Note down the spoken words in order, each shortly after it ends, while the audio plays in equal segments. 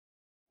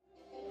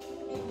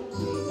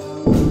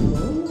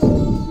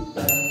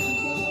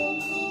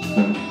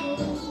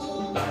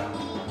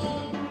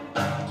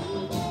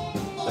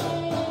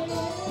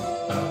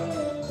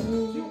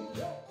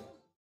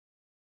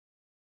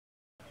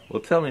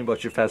tell me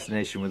about your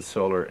fascination with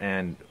solar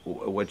and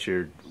what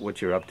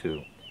you're up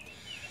to.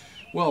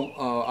 Well,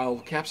 I'll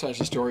capsize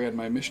the story on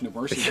my mission of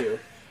mercy here.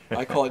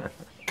 I call it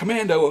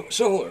Commando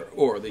Solar,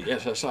 or the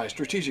SSI,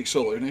 Strategic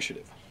Solar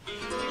Initiative.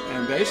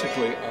 And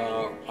basically,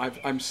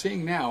 I'm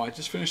seeing now, I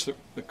just finished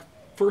the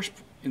first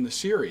in the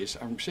series,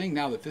 I'm seeing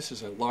now that this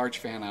is a large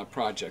fan-out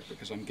project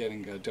because I'm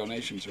getting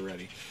donations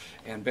already.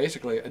 And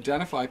basically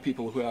identify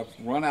people who have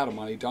run out of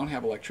money, don't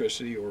have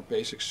electricity or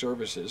basic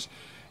services,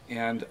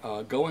 and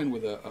go in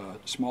with a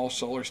small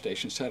solar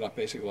station set up,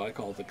 basically what I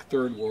call the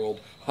third world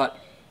hut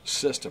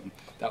system.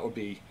 That would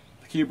be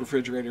the cube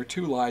refrigerator,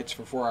 2 lights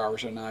for 4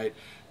 hours a night,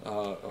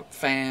 a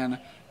fan,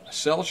 a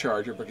cell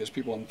charger, because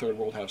people in the third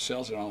world have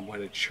cells, they don't know how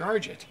to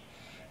charge it.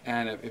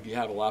 And if you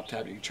have a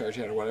laptop, you can charge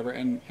it or whatever,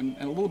 and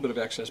a little bit of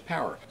excess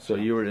power. So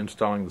you were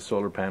installing the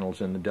solar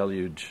panels in the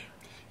deluge.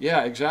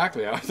 Yeah,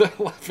 exactly. I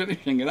was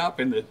finishing it up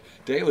in the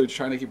deluge,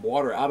 trying to keep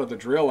water out of the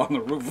drill on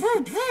the roof,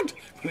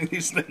 putting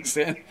these things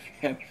in,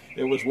 and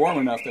it was warm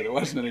enough that it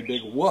wasn't any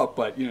big whoop,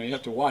 but you know, you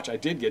have to watch. I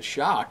did get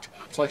shocked.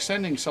 It's like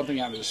sending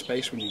something out into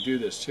space when you do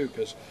this too,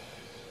 because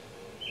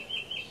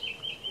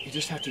you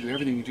just have to do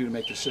everything you do to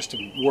make the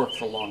system work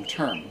for long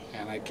term.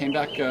 And I came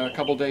back a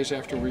couple days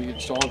after we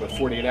installed it, about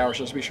 48 hours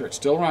just to be sure it's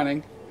still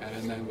running.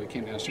 And then we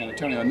came down to San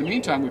Antonio. In the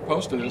meantime, we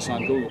posted this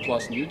on Google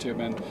Plus and YouTube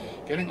and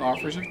getting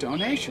offers of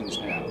donations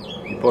now.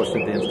 You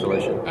posted the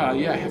installation?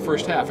 Yeah,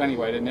 first half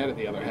anyway. I didn't edit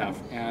the other half.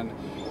 And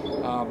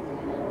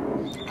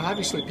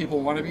obviously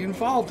people want to be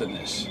involved in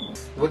this.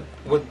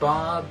 What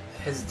Bob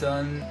has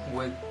done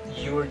with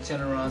your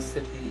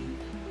generosity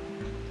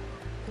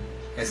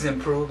has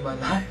improved my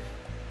life.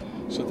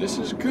 So this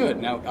is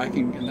good. Now I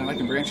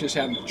can branch this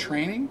out into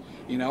training.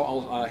 You know,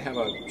 I'll have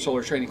a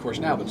solar training course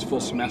now, but it's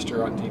full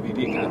semester on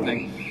DVD kind of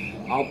thing.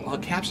 I'll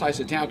capsize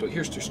it down to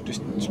here's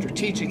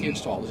strategic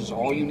install. This is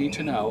all you need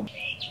to know.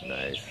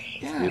 Nice.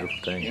 Yeah, it's a beautiful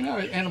thing. You know,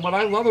 and what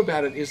I love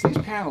about it is these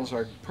panels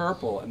are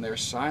purple and they're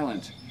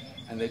silent,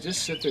 and they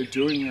just sit there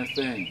doing their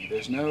thing.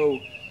 There's no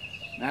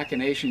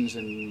machinations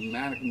and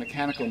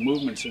mechanical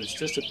movements, and it's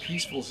just a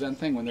peaceful Zen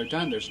thing. When they're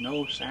done, there's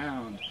no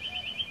sound.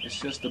 It's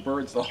just the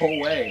birds the whole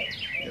way,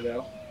 you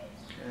know.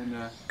 And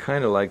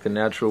kind of like the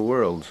natural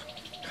world.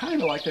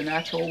 Kind of like the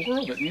natural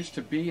world. It needs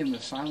to be in the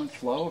silent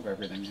flow of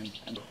everything.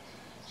 And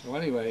so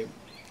anyway,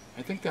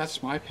 I think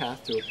that's my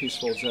path to a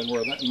peaceful Zen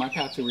world. My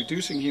path to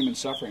reducing human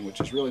suffering, which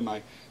is really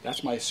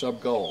that's my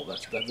sub-goal.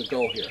 That's the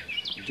goal here.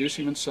 Reduce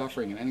human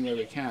suffering in any way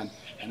we can.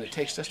 And it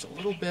takes just a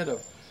little bit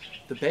of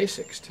the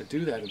basics to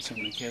do that in so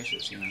many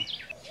cases, you know.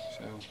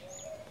 So,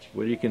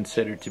 what do you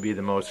consider to be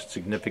the most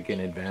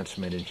significant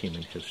advancement in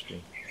human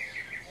history?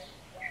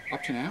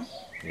 Up to now?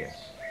 Yeah.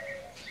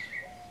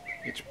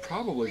 It's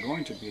probably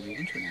going to be the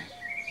internet.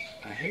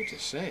 I hate to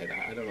say it.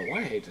 I don't know why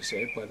I hate to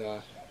say it, but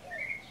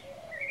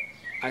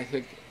I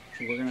think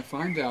we're going to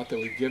find out that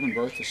we've given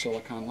birth to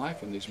Silicon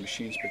Life when these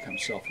machines become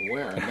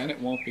self-aware, and then it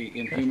won't be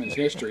in human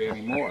history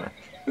anymore.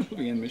 It'll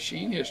be in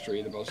machine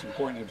history. The most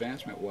important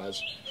advancement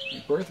was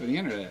the birth of the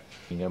internet.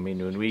 You know, I mean,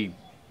 when we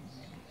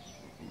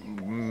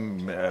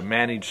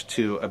managed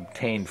to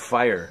obtain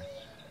fire,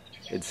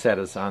 it set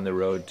us on the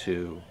road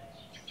to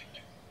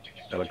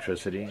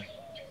electricity,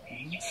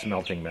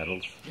 smelting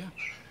metals. Yeah.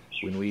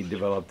 When we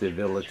developed the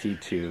ability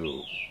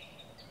to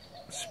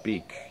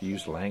speak,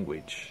 use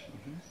language,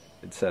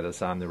 it set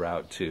us on the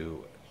route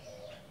to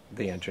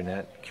the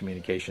internet,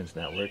 communications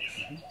networks.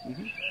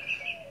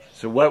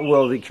 So what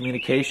will the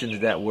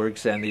communications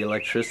networks and the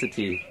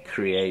electricity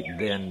create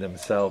then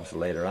themselves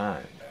later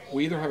on?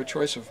 We either have a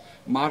choice of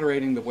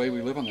moderating the way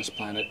we live on this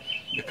planet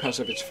because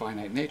of its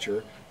finite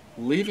nature,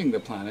 leaving the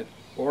planet,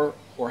 or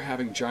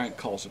having giant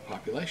culls of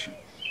population.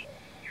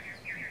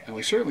 And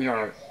we certainly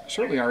are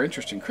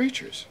interesting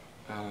creatures,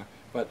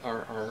 but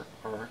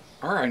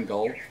our end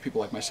goal, people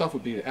like myself,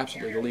 would be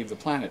absolutely to leave the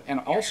planet, and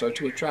also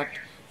to attract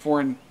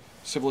foreign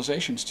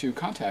civilizations to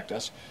contact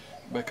us,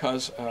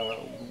 because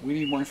we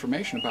need more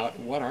information about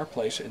what our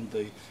place in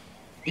the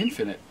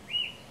infinite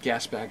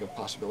gas bag of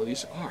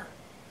possibilities are,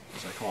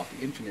 as I call it,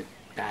 the infinite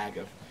bag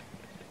of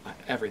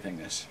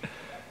everythingness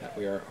that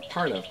we are a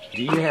part of.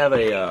 Do you have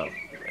a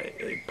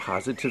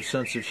positive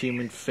sense of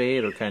human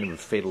fate, or kind of a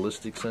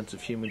fatalistic sense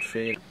of human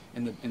fate?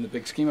 In the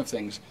big scheme of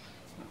things,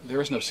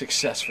 there is no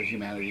success for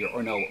humanity,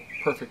 or no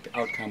perfect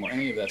outcome, or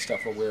any of that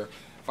stuff where we're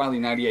finally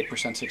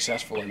 98%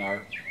 successful in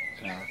our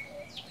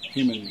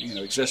human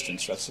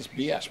existence. That's just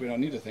BS. We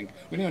don't need to think.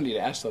 We don't need to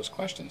ask those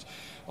questions.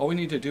 All we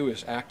need to do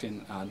is act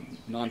in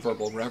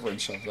nonverbal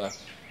reverence of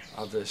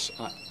this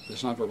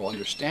nonverbal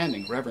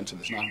understanding, reverence of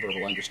this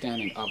nonverbal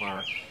understanding of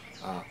our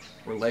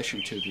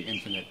relation to the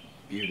infinite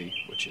beauty,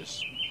 which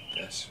is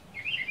this.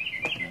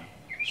 You know.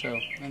 So,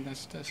 and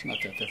that's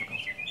not that difficult.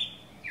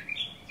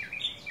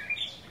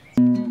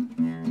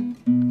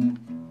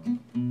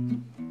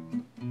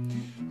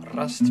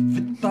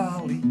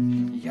 Расцветали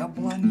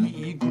яблони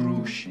и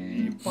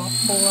груши,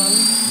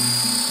 поплыли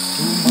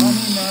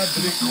туманы над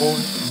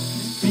рекой.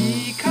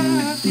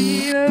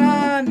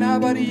 Прикатила на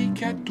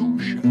барике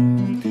туша,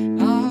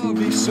 а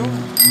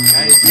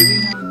высокой,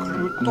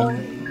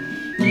 крутой,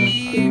 и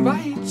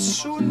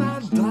Ивайцу на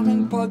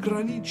данном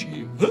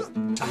пограничье.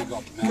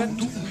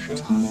 Катюша,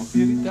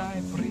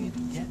 передай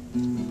привет.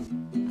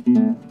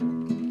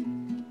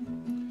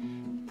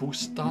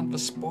 Пусть он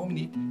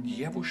вспомнит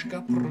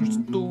девушка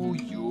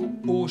простую,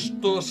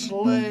 пусть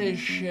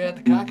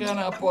услышит, как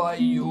она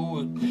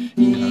поет.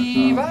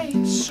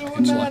 Ивайцу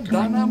на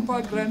данном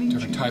пограничье.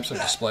 Different types of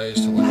displays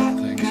to look at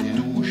things. Yeah.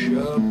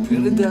 Катюша,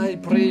 передай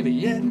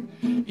привет.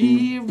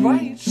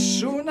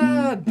 Ивайцу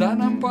на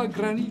данном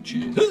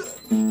пограничье.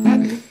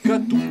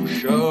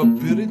 Катюша,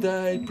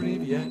 передай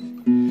привет.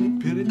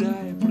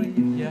 Передай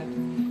привет.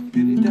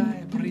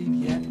 Передай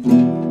привет.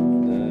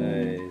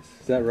 Nice.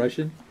 Is that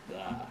Russian?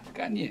 Да,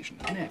 конечно,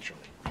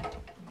 naturally.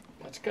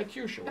 That's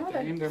Katyusha. Oh,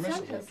 They named their that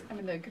missile sound has, laser. I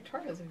mean, the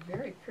guitar has a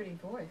very pretty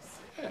voice.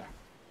 Yeah.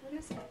 What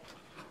is it?